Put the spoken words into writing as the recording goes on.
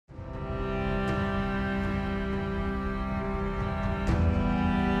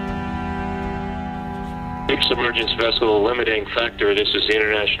Big submergence vessel limiting factor. This is the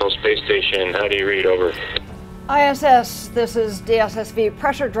International Space Station. How do you read? Over. ISS, this is DSV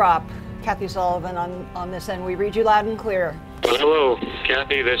pressure drop. Kathy Sullivan on this end. We read you loud and clear. Well, hello,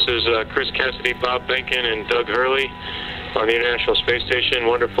 Kathy. This is Chris Cassidy, Bob Benkin, and Doug Hurley on the International Space Station.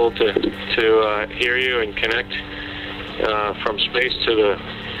 Wonderful to hear you and connect from space to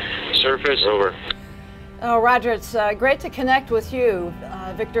the surface. Over. Oh, Roger, it's great to connect with you.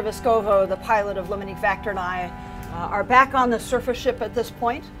 Victor Vescovo, the pilot of Limiting Factor, and I are back on the surface ship at this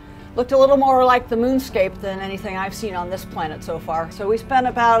point. Looked a little more like the moonscape than anything I've seen on this planet so far. So we spent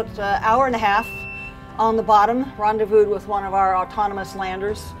about an hour and a half on the bottom, rendezvoused with one of our autonomous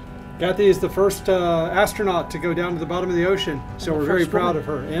landers. Kathy is the first astronaut to go down to the bottom of the ocean, so we're very proud of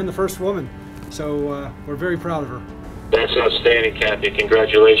her, and the first woman. So we're very proud of her. That's outstanding, Kathy.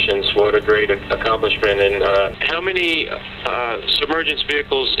 Congratulations. What a great accomplishment. And how many submergence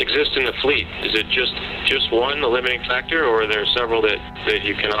vehicles exist in the fleet? Is it just one, the limiting factor, or are there several that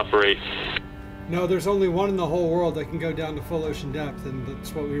you can operate? No, there's only one in the whole world that can go down to full ocean depth, and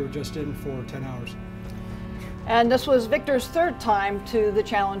that's what we were just in for 10 hours. And this was Victor's third time to the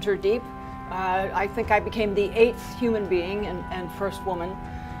Challenger Deep. I think I became the 8th human being and first woman.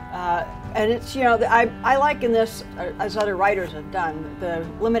 And it's, you know, I liken this, as other writers have done, the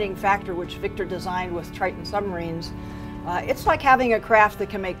limiting factor which Victor designed with Triton submarines. It's like having a craft that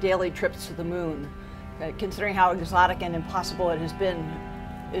can make daily trips to the moon, considering how exotic and impossible it has been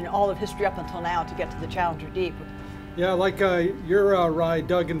in all of history up until now to get to the Challenger Deep. Yeah, like your ride,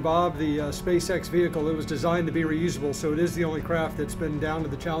 Doug and Bob, the SpaceX vehicle, it was designed to be reusable, so it is the only craft that's been down to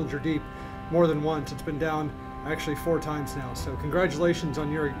the Challenger Deep more than once. It's been down actually 4 times now. So congratulations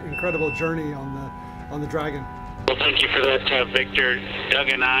on your incredible journey on the Dragon. Well, thank you for that, Victor. Doug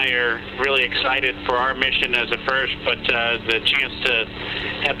and I are really excited for our mission as a first, but the chance to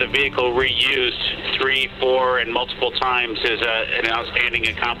have the vehicle reused 3, 4, and multiple times is an outstanding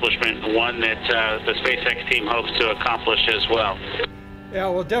accomplishment, one that the SpaceX team hopes to accomplish as well. Yeah,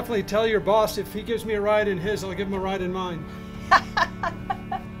 well, definitely tell your boss if he gives me a ride in his, I'll give him a ride in mine.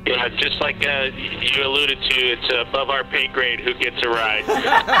 Yeah, just like you alluded to, it's above our pay grade who gets a ride.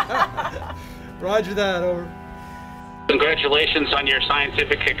 Roger that, over. Congratulations on your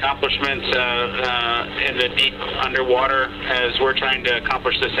scientific accomplishments in the deep underwater, as we're trying to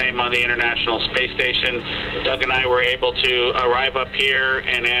accomplish the same on the International Space Station. Doug and I were able to arrive up here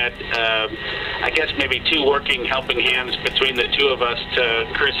and add, I guess, maybe 2 working helping hands between the 2 of us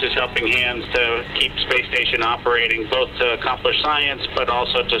to Chris's helping hands to keep Space Station operating, both to accomplish science but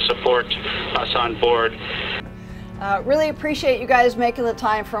also to support us on board. Really appreciate you guys making the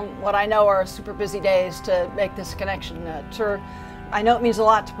time from what I know are super busy days to make this connection tour. I know it means a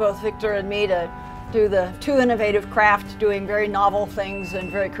lot to both Victor and me to do the 2 innovative craft doing very novel things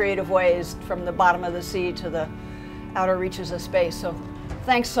in very creative ways from the bottom of the sea to the outer reaches of space. So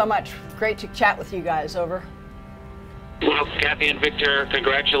thanks so much. Great to chat with you guys. Over. Well, Kathy and Victor,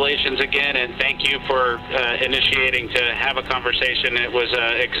 congratulations again, and thank you for initiating to have a conversation. It was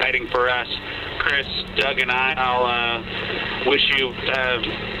exciting for us. Chris, Doug, and I'll wish you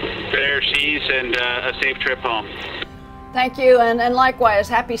fair seas and a safe trip home. Thank you, and likewise,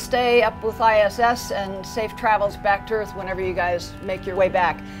 happy stay up with ISS and safe travels back to Earth whenever you guys make your way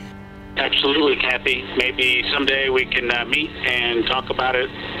back. Absolutely, Kathy. Maybe someday we can meet and talk about it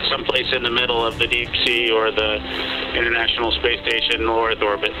someplace in the middle of the deep sea or the International Space Station low Earth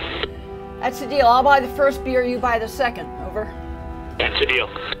orbit. That's the deal. I'll buy the first beer, you buy the second. Over. That's the deal.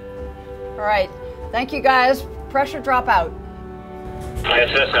 All right. Thank you, guys. Pressure drop out.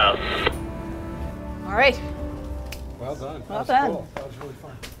 ISS out. All right. Well done. Well done. Cool. That was really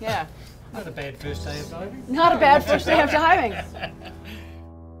fun. Yeah. Not a bad first day of diving. Not a bad first day of diving.